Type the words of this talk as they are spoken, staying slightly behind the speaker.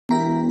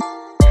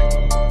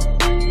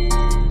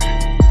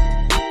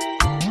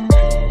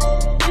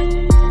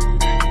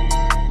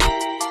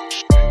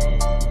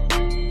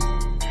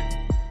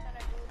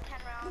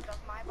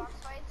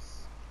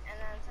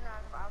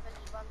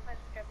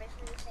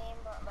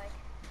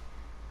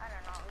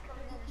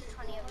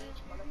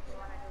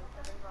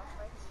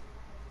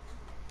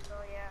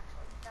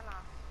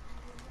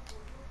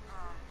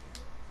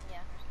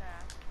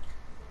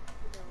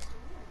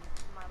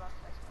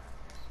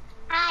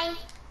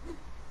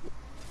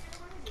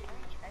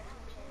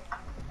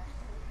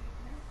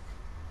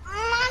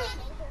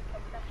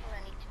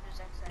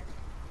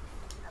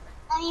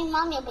Ay,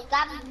 mami,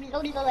 basta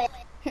lolo eh.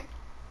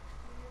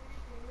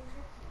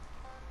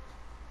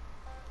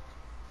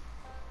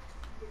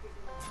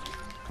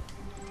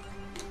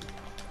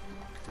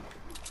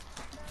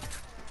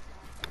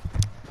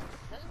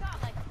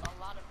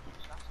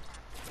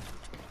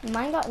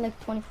 Mine got like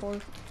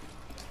 24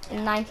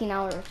 in 19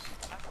 hours.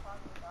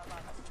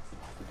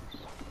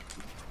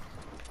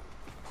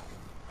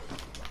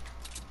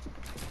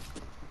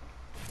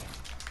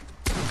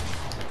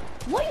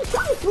 What are you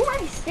trying through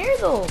my stair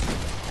though?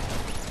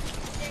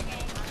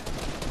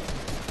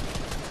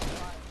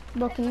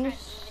 Bro, can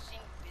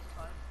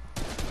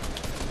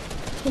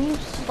you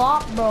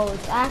stop, bro?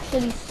 It's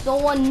actually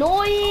so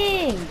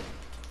annoying.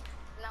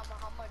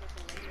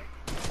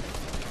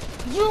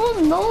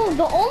 You know,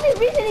 the only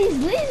reason he's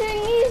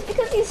lasering me is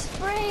because he's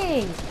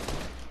spraying.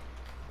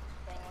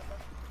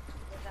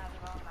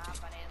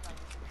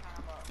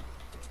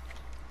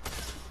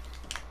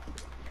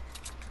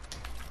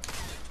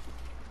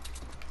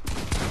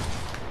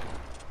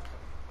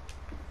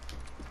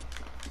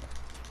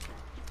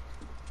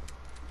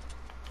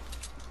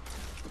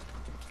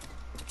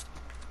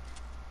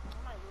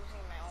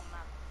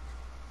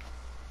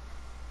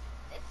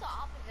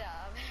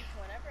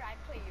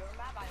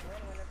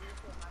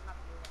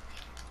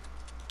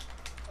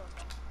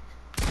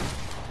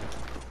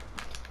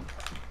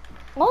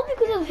 All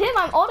because of him,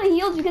 I'm auto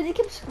healed because he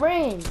keeps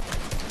spraying.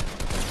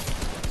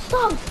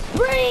 Stop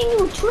spraying,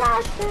 you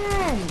trash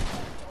man!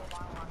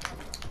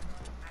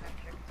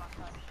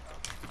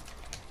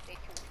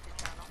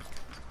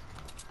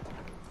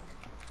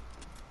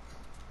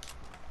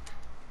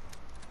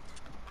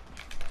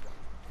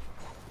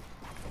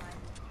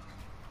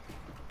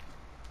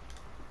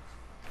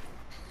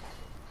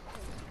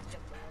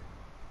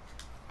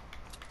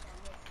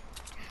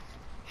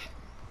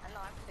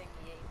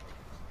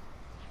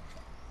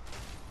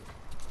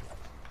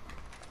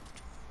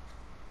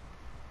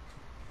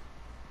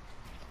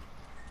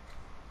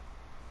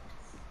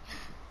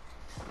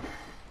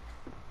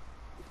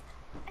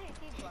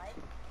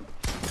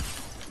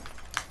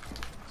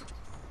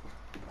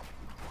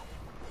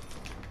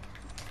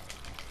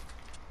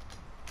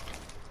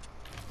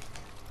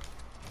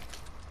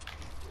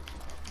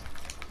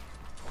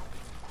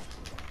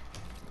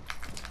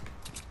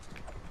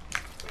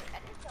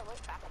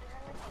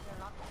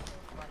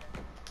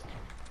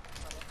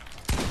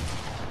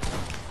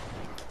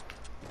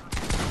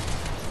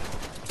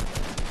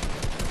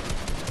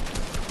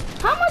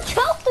 How much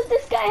health did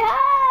this guy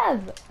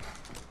have?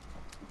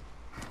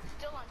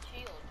 Still on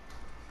shield.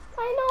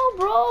 I know,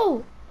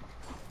 bro.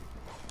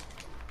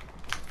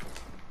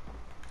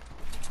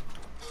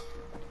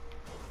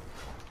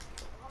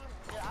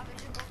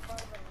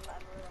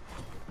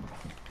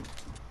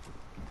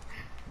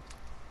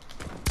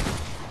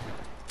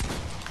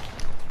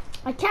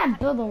 I can't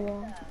build a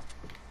wall.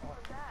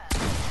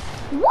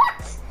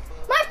 What?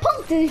 My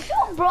pump didn't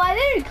shoot, bro. I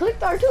literally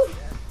clicked R2.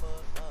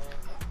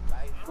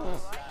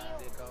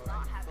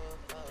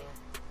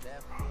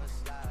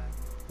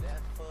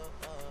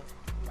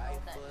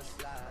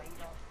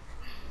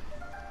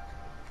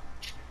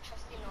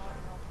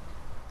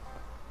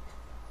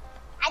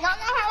 I don't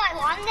know how I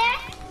won there,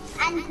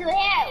 and to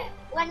here,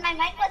 when my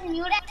mic was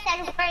muted, I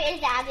said where is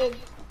David?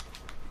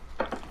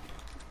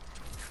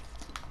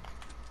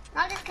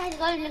 Now this guy's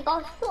going to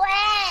go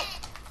sweat!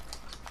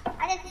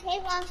 I just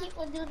hate when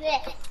people do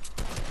this.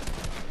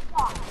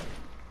 Oh.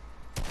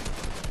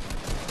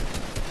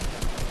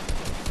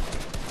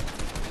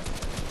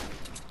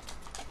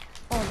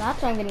 Oh,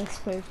 that's where I'm getting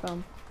sprayed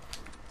from.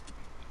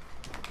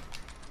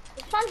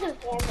 This one's a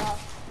camera.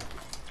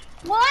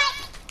 What?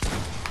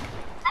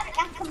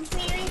 I'm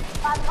completely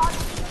forgot.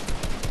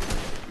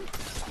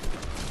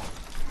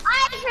 I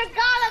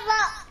forgot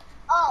about.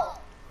 Oh.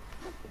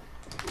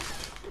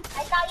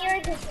 I thought you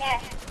were just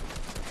there.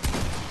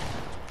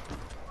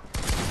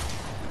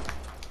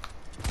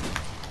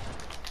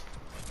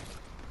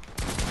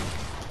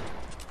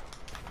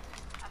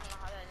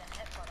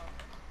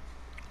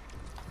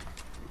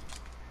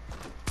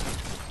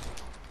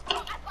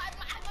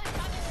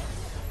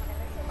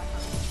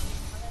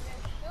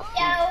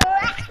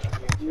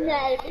 No.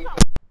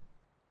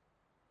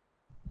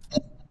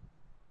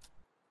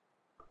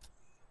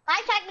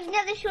 I technically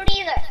doesn't shoot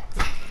either.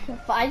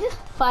 I just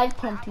 5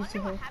 pumped you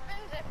to her.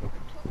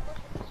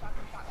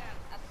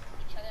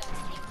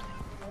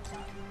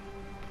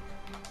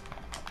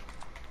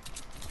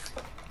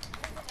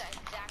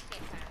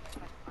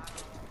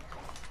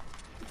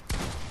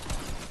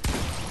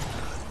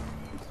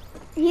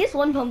 He is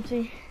 1 pump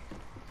me.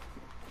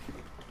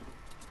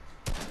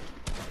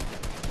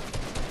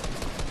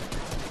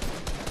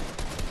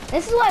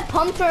 This is why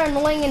pumps are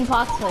annoying in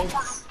box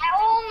fights.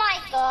 Oh my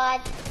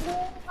god.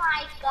 Oh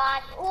my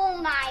god. Oh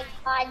my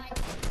god.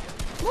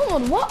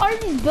 Lord, what are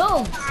these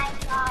builds? Oh my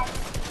god.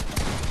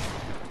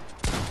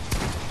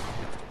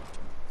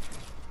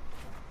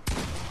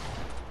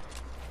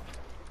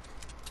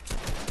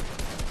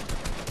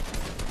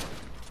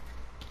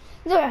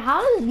 Sir,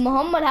 how does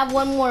Muhammad have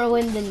 1 more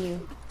win than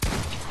you?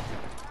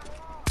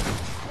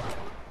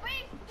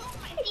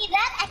 See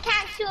that? I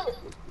can't shoot.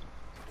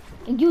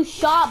 You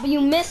shot, but you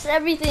missed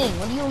everything.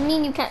 What do you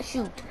mean you can't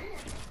shoot?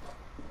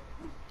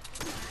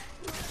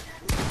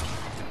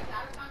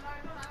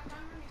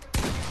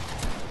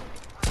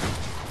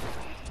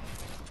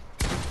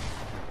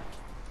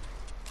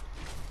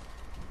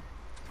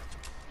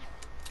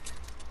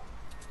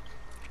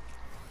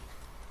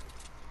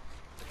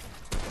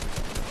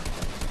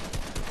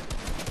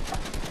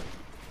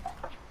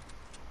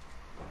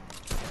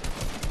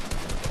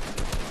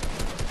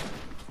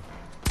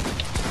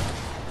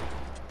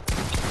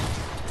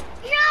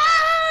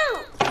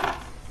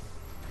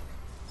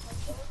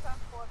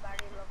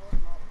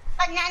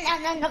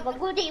 No,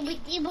 booty,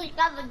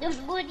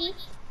 booty.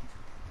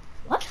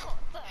 What?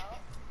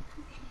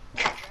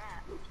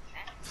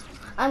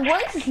 I'm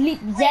going to sleep.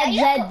 Z.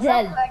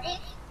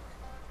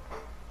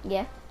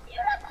 Yeah.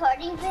 You're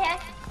recording there?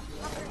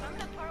 Remember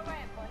the part where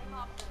I bunny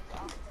hopped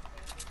off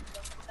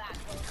the back?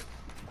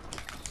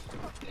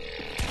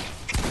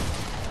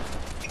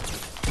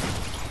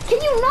 Can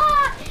you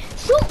not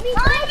shoot me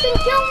twice and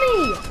kill me?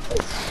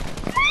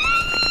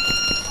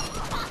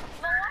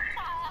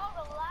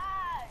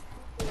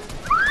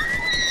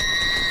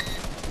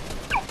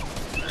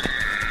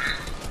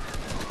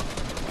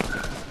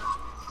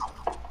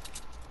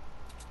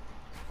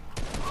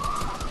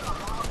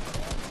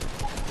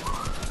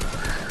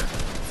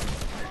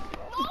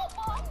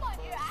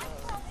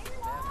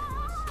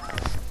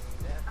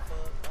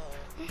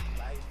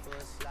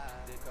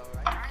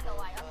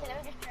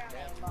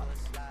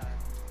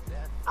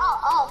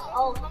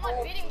 Oh.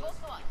 Beating both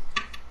of us.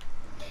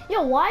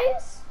 Yo, why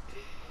is...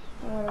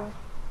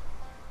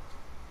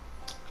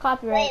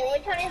 Copyright. Wait,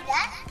 which one is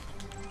that?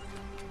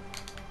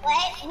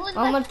 Wait, who's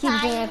I'm gonna keep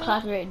doing beside a me?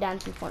 copyright down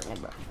to Fortnite,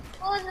 bro.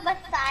 Who's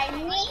beside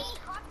me?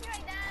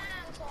 Copyright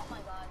dance! Oh my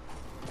god.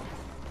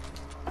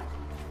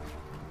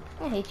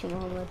 I hate you,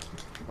 Muhammad.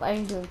 Why are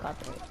you doing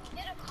copyright? Did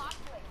a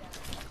copyright dance.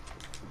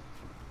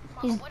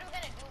 He's- What are we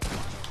gonna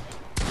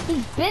do?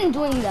 He's been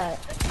doing that.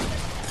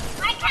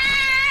 I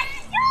can't!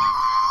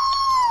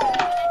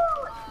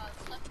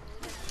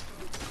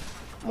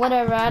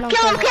 Whatever, I don't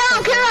Kill him, care.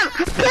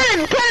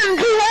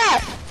 do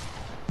that!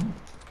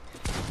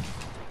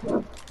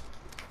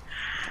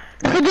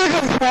 Who did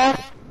this, bro?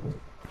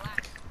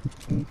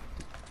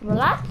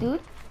 Relax,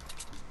 dude.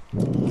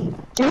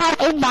 You have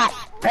aimbot,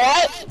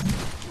 right?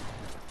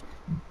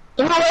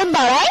 You have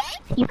aimbot, right?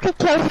 You could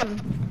kill him.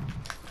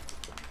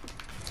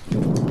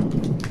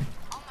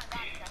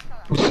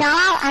 Shut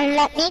up and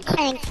let me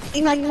crank.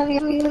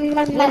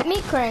 Let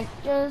me crank.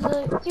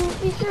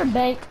 Just, you're a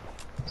bank.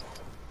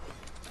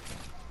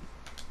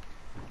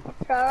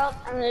 Shut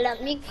up and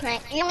let me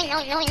crank. Let me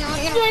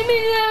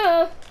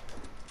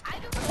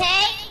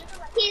Okay?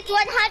 He's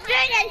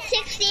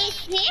 160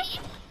 HP,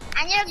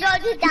 and you're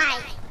going to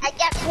die. I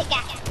get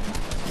pickaxe.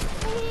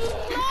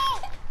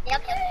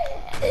 Yep.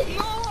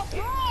 No,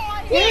 bro!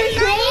 You're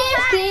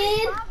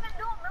crazy, I've been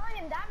doing a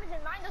million damage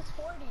and mine does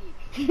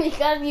 40.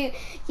 because you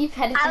keep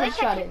heading I to wish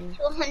shot I at could me.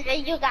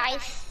 200 you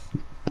guys.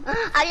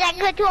 I wish I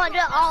could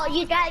 200 all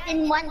you guys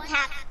in one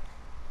tap.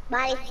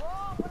 Bye. Bro,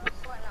 what is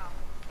right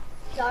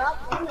now? Shut up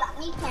and let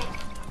me crank.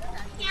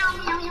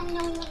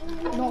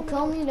 Don't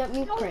tell me let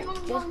me crank.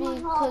 Just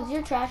because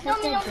you're trash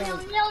at that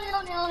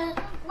game.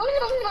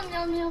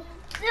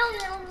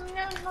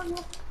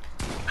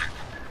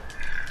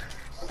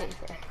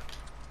 Safer.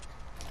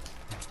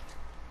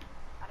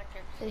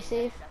 Stay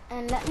safe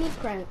and let me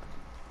crank.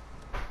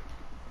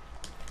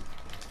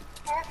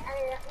 Let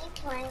me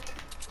crank.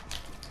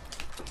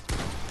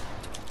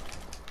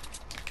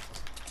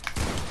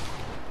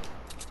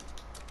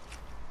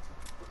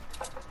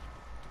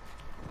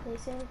 Stay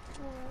safe.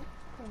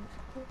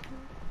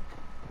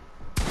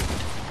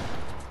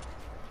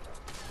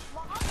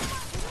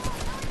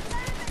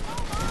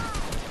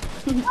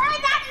 What is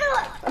that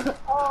doing?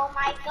 Oh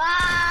my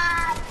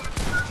god!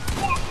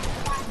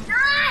 That's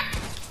not!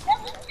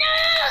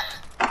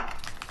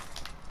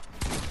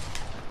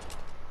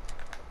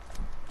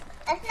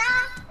 That's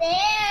not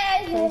fair!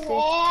 Stay safe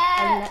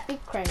and let me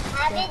crank.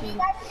 How did you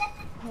guys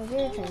How's get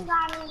your the turn?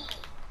 on me?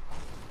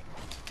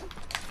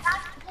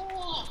 Stop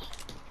doing it!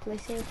 Play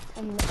safe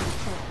and let me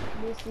crank.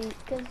 Obviously,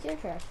 because you're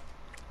trash.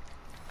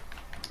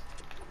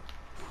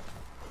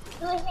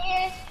 Your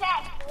hair is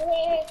trash. Your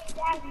hair is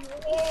trash. Your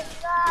hair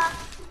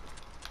sucks.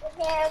 Your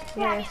hair is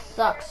Your hair trash.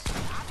 sucks.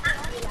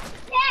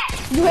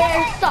 Trash. Your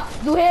hair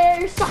sucks. Your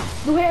hair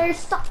sucks. Your hair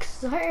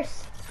sucks. Your hair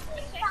sucks.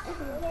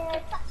 Your hair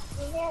sucks.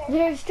 Your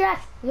hair is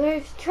trash. Your hair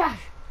is trash.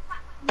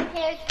 Your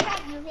hair is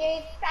trash. Your hair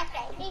is trash. I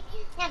hate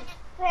him.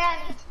 Put on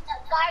the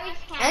garbage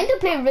I can. need to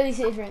play really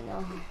safe right now.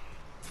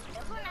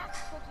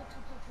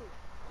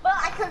 Bro,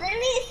 I could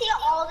literally see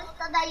all the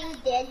stuff that you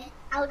did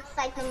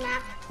outside the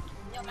map.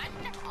 Yo,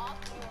 imagine if all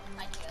three were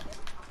like together. Is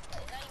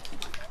that even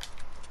possible?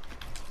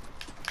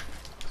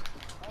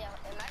 Oh,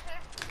 yeah, imagine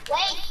if...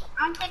 Wait,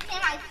 I'm fixing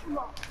my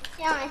stool.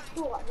 Fixing my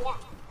stool, yeah.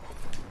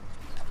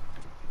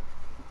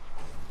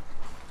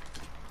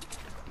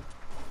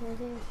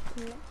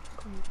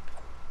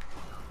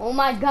 Oh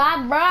my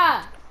god,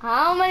 bruh!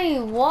 How many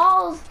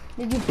walls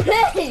did you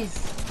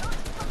place?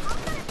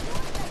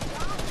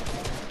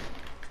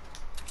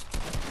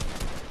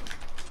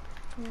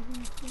 Oh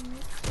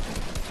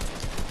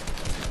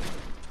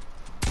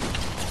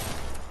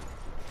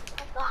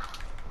God.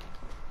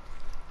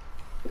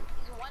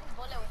 He's one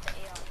bullet with the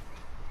AR.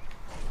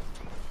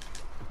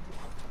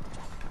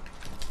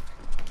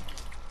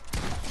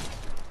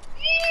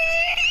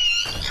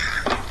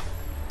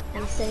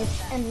 Be safe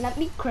and let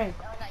me crank.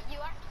 No, not you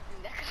actually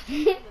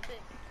do that.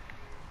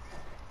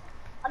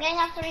 Okay,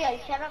 now for real,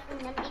 shut up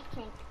and let me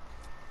think.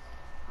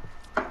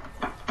 There's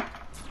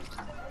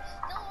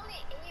still only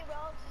 8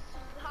 rounds.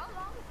 How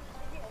long is this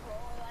video, bro?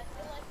 I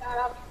feel like Shut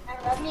up and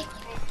let me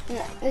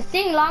think. It's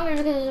staying longer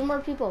because there's more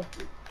people.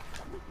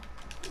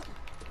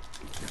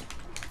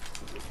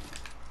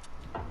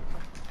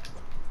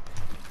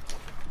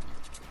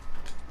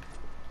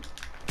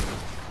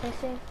 They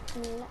say,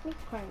 let me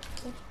crank.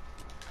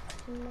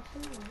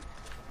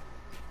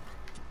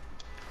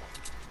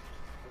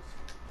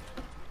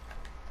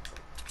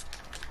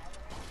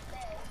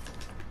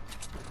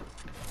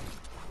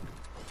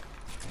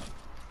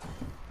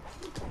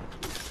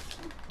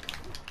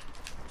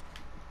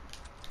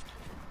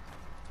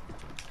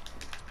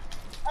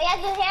 Oh yeah,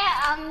 so here,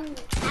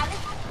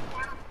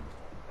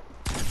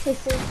 Play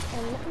safe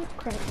and let me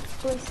crank.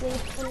 Play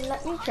safe and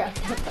let me try.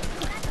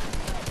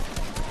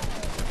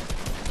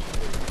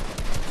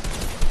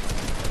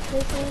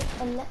 Play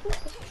safe and let me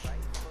try.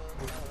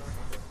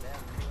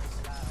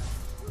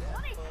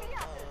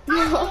 No.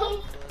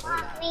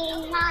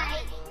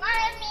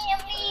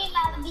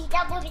 Mommy,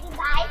 double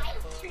guy.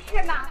 Push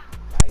your mouth.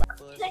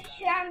 Push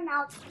your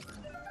mouth.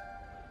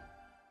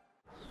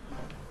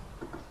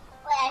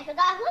 Wait, I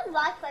forgot whose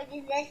box fight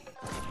is this.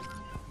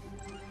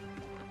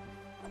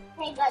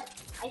 Hey, good.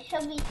 I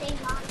should be saying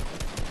mom.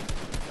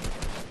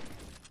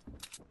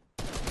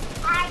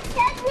 I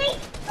should be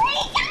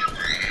saying mom.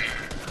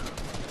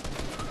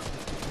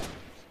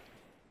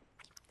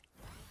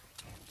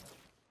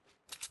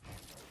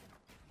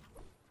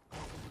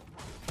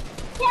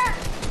 Yeah,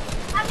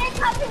 I'm in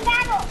cover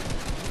battle.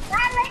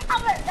 Battle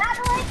cover.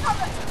 Battle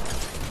cover.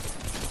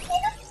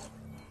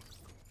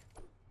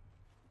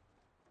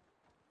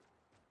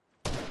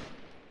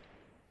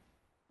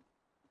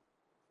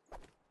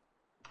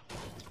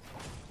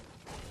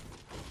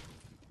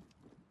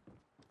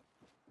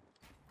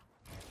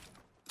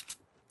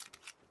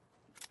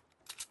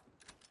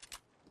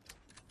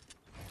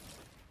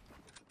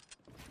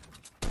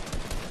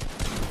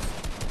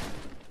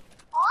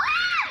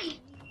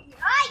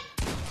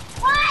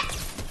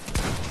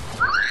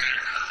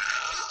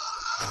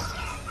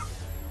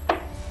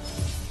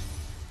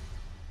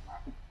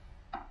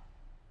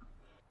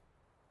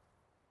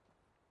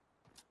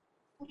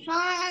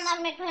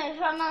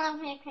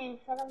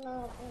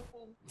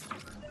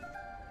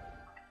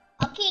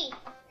 Okay,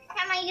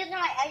 am I using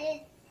my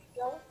edit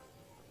skills?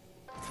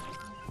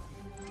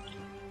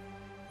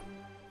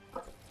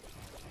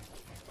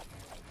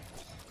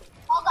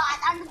 Oh God,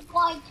 I'm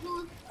going to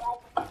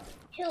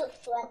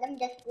sweat. I'm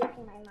just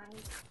losing my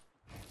mind.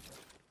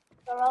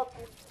 So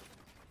open.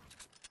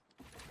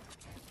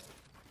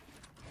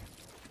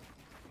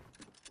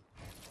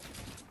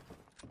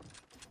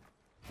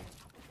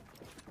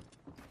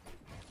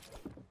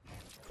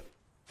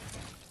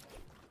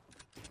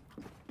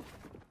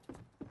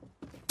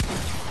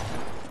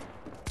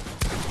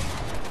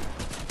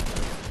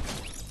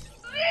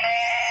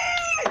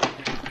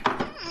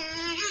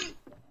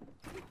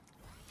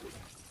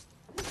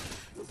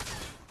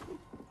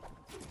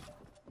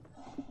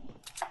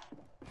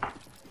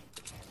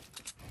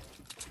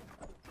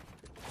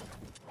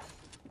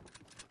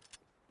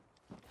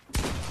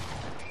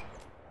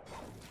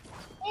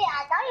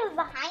 I thought he was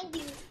behind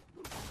you.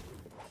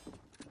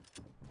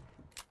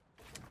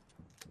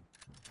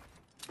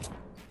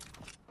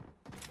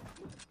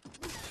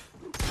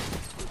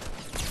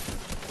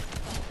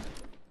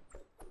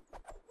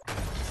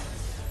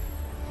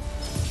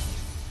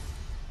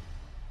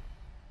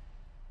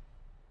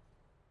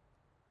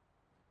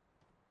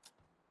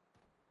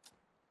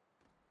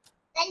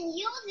 Then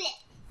use it.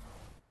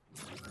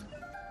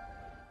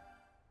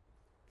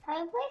 Can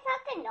we play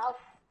something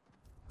else?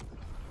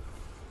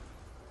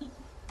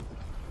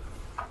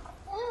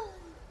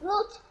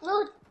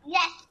 Loot,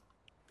 yes.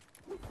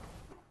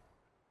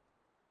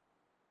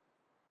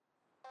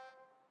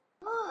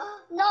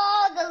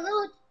 No, the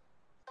loot.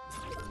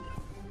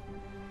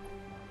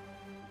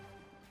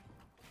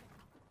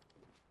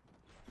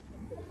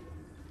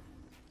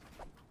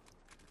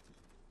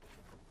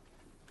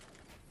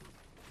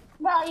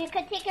 Bro, you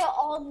could take your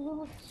old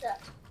loot.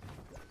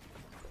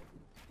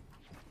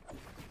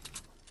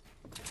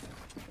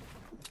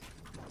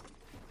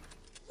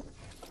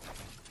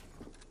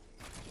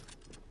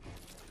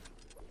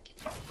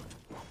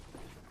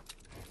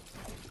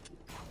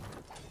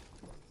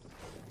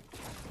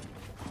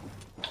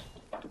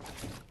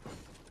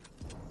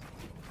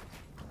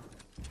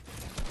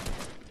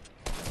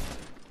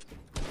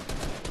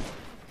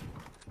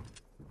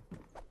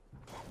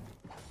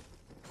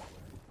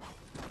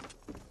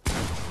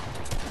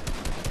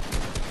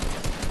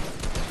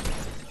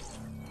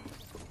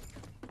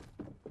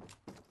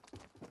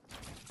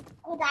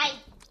 Who died?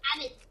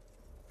 Have it.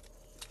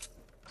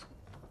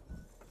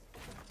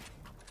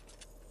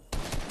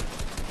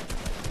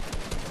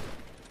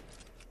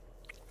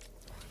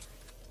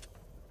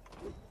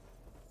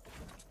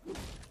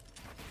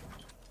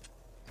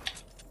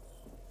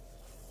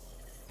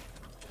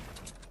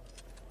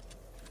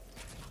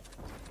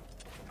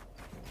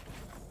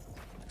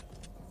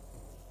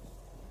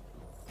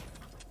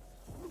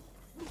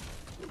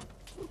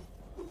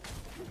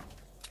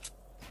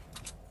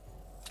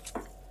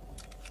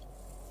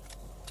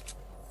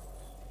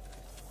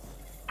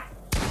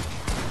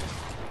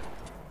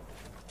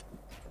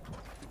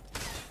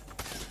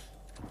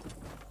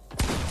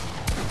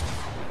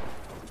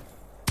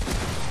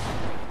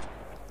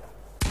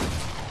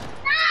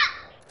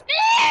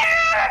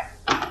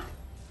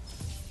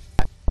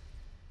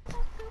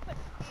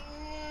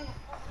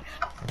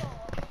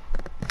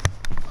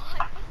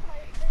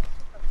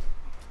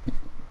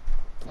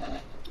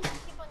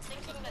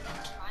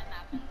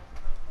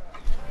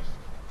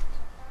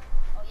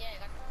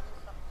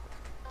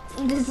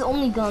 is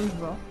only guns,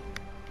 bro.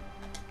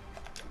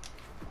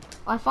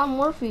 I found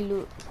more free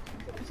loot.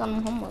 It's on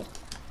Muhammad.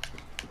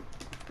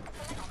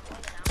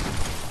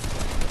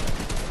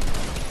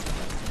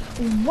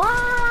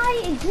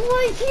 Why? He's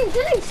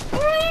doing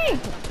spring!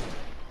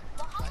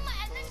 Muhammad,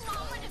 and then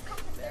Muhammad just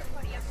comes to third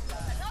party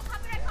episode. No,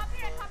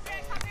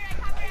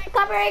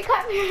 copyright.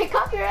 Copyright.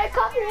 I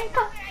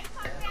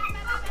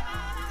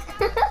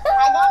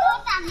don't know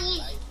what that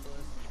means.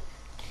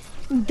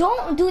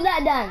 Don't do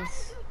that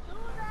dance. Do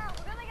that.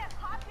 We're gonna get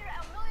copyright,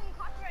 a million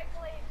copyright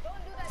claims.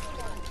 Don't do that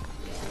anymore.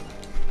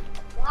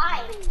 Why?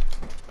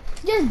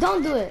 Just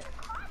don't do it.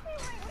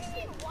 Copyright? What do you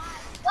mean, why?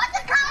 What's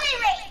a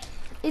copyright?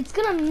 It's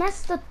gonna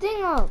mess the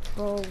thing up,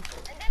 bro. And then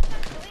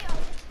delete all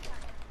this.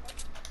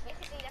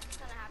 Basically, that's what's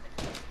gonna happen.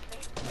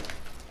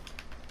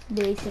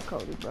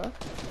 Basically, bro.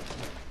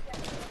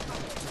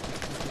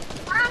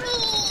 Mommy.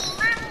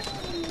 Oh,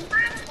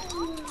 relax.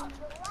 Oh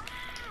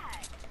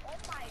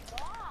my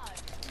god.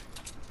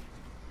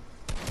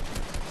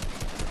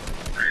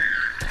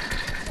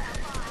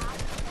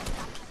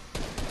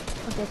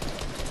 Okay.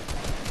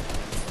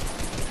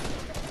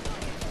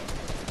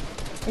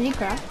 Is he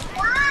cracked?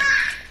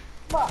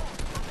 What?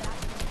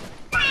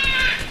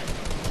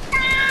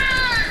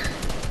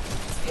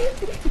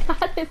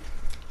 Got him.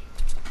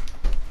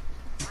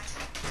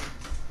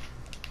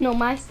 No,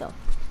 my stuff.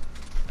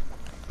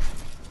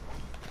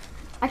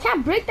 I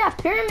can't break that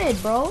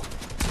pyramid, bro.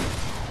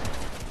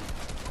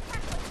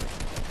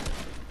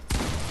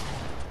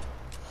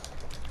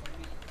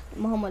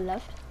 Muhammad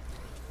left.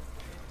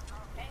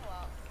 Okay,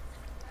 well.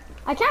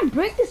 I can't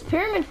break this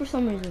pyramid for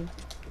some reason.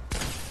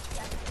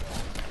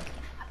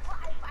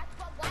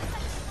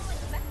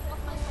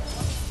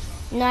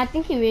 No, I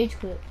think he rage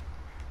quit.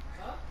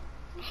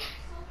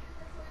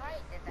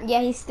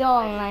 Yeah, he's still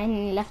online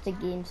and he left the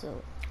game,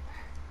 so.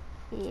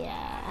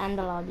 Yeah, and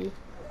the lobby.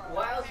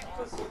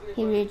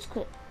 He rage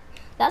quit.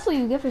 That's what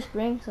you get for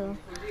spring, so.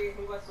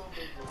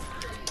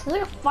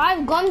 There's like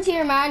 5 guns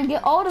here, man.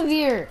 Get out of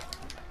here.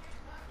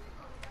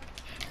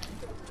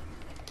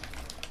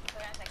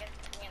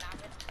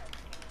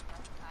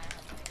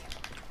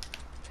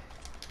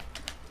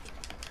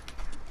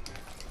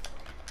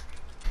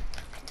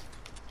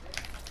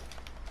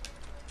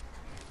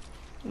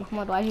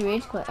 Muhammad, why'd you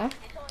rage quit, huh?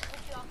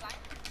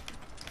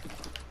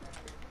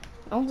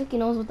 I don't think he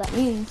knows what that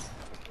means.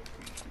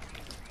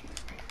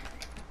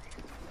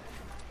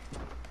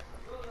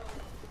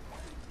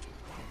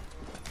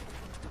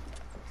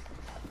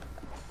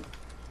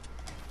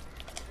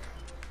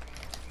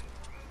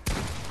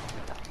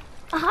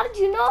 How did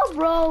you know,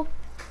 bro?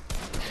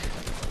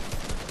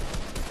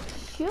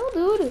 Chill,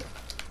 dude.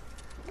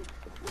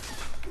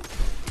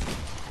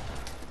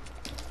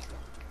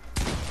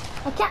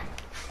 I can't.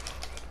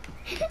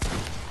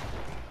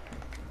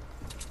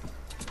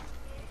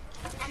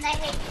 And I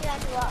hate you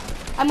as well.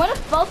 I might have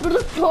fell through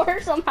the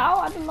floor somehow.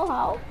 I don't know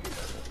how.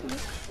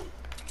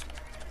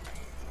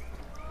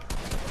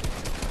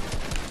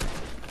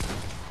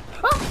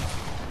 Oh!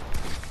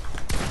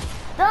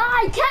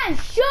 I can't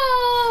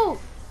shoot!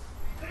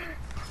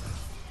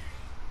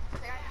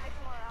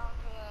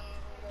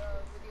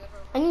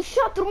 And you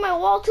shot through my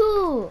wall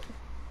too.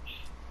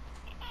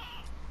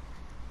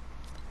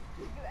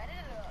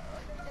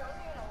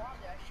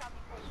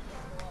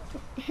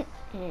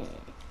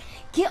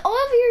 Get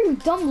over here, you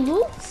dumb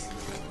looks.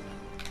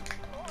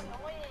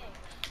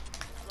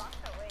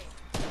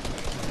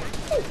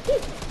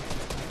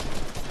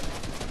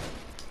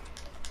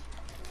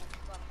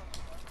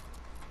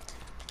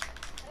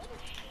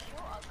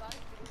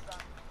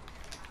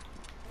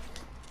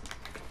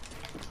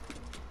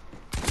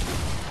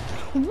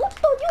 What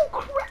the? You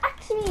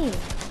cracked me.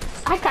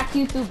 I cracked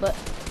you too, but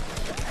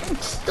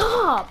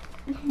stop.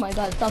 Oh my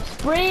god, stop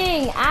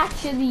spraying.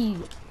 Actually,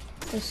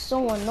 it's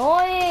so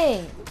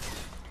annoying.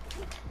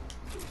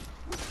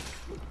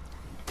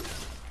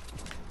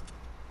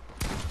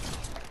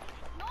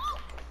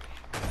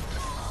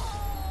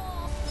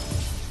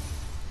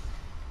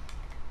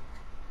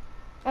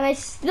 And I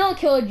still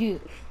killed you.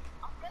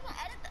 I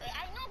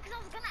know, because I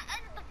was gonna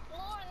edit the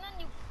floor and then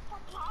you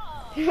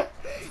papa.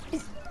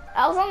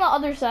 I was on the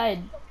other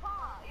side.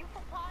 Papa. You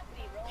papa'd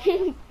me,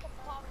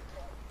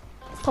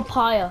 bro.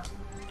 Papaya.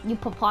 You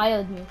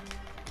papaya'd me.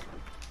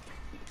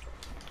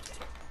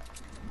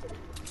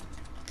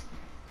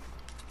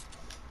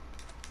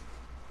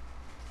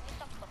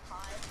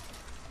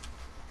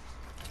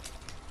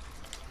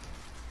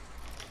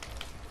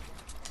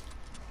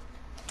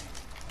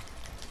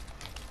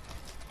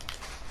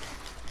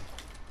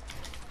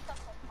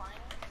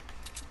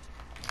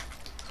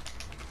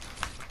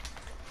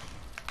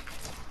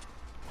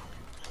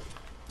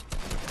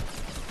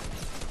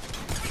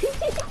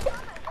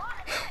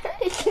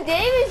 They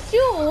didn't even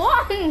shoot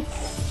once.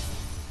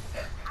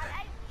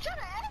 I should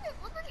have edited,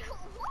 what the hell?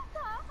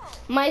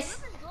 My Look at this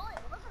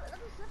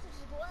slipper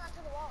just going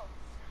onto the wall.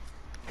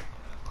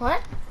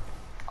 what?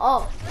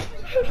 Oh.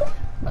 And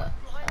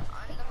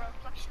the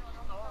reflection was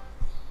on the wall.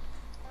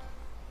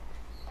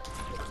 Look,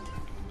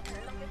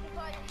 if you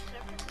got your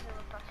slipper, there's a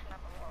reflection at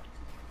the wall.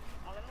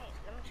 Oh, let me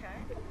try.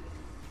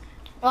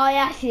 Oh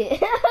yeah, I see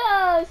it.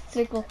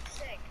 Circle.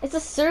 Sick. It's a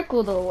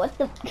circle though. What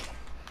the?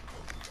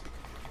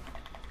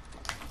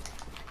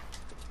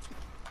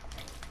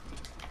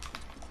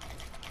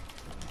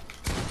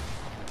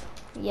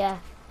 Yeah.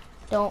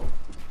 Don't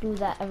do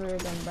that ever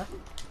again, bro.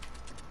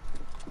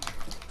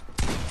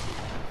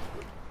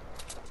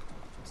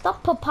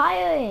 Stop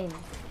papayaing.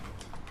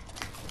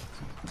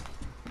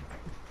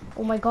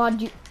 Oh my god,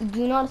 do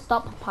you know how to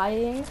stop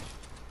papayaing?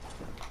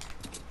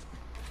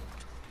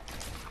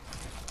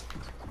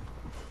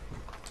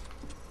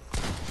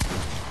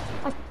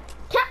 I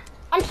can't,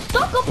 I'm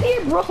stuck up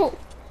here, bro.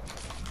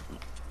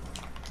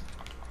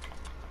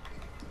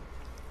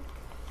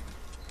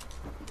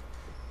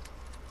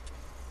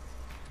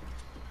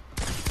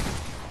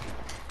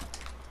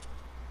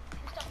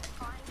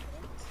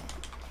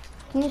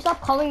 Can you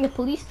stop calling the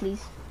police,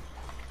 please?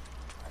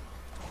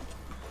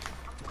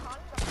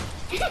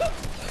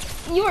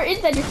 You were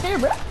inside your chair,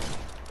 bro. No,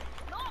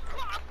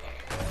 come on.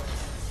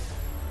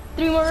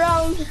 3 more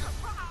rounds.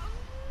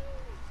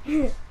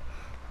 3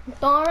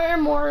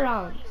 more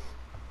rounds.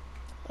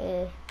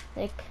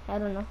 Like, I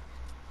don't know.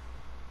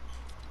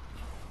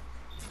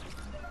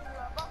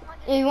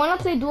 You wanna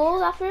play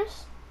duels after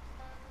this?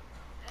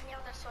 Any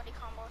other sweaty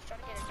combos, try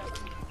to get it done.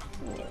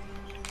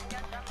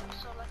 Yeah, done.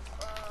 So like,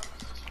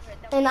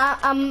 And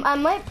I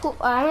might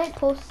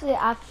post it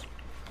after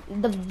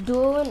the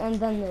dueling and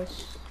then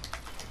this.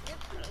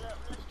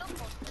 let's still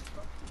post this,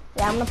 bro.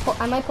 Yeah,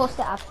 I might post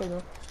it after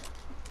though.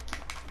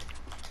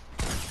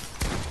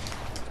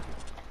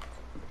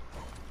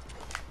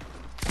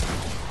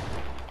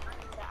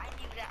 I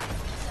need that.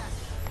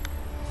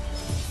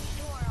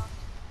 2 more rounds.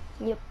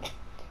 Yep.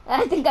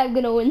 I think I'm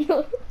gonna win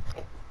though.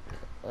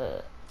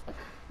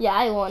 Yeah,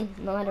 I won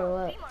no matter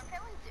what. 3 more.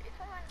 If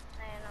I win,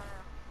 no.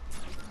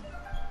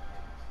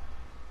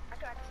 I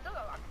can still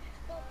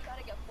try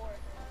to get 4.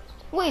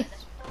 Wait.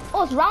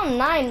 Oh, it's round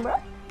 9, bro.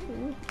 Yeah,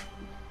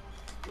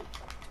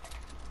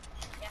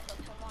 so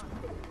 2 more.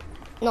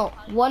 No,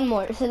 1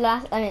 more. It's the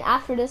last. I mean,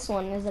 after this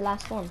one is the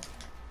last one.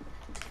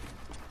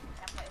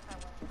 Yeah, but if I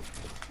win.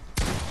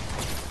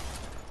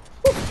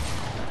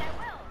 I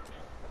will.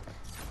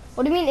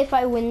 What do you mean if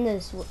I win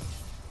this? No, if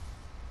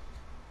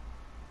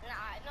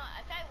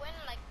I win,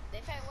 like,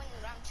 if I win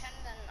round 10,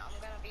 then I'm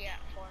gonna be at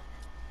 4.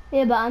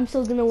 Yeah, but I'm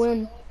still gonna win.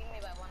 Only beat me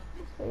by 1.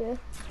 So, yeah.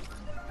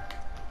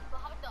 So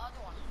how about the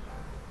other one?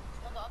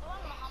 No, the other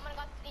one, Muhammad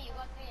got 3, you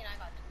got 3, and I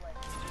got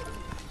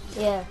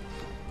 2. Yeah.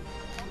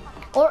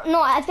 Or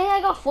no, I think I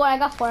got 4. I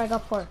got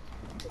 4.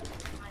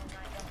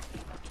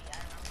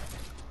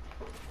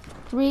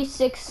 3,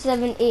 6,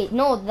 7, 8.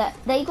 No, that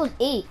equals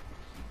 8.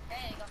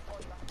 Hey, you got 4,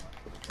 you got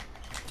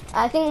 4.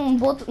 I think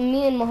both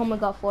me and Muhammad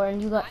got 4,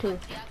 and you got 2. Yeah, I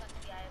got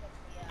 3,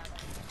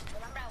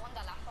 Remember I won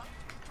the last one?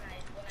 When I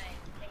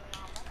came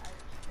Muhammad, I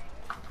was saying.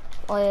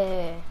 Oh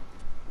yeah.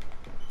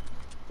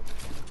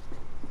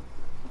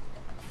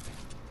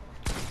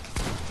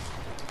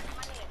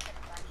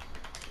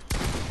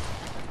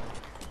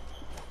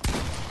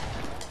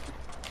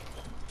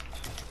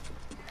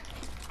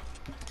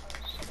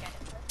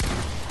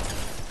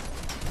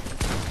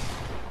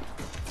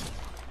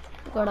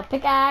 Got a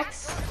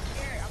pickaxe.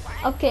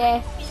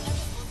 Okay.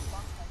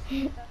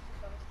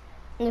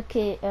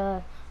 Okay. 63,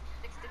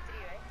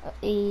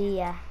 right?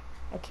 Yeah.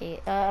 Okay.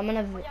 I'm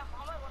gonna. Yeah,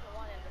 Muhammad won the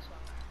 1 in this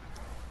one.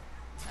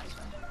 That's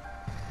right.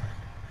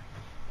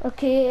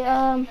 Okay. End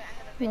of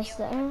the What's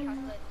video. that?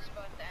 Calculate this,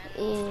 but at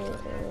the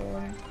end.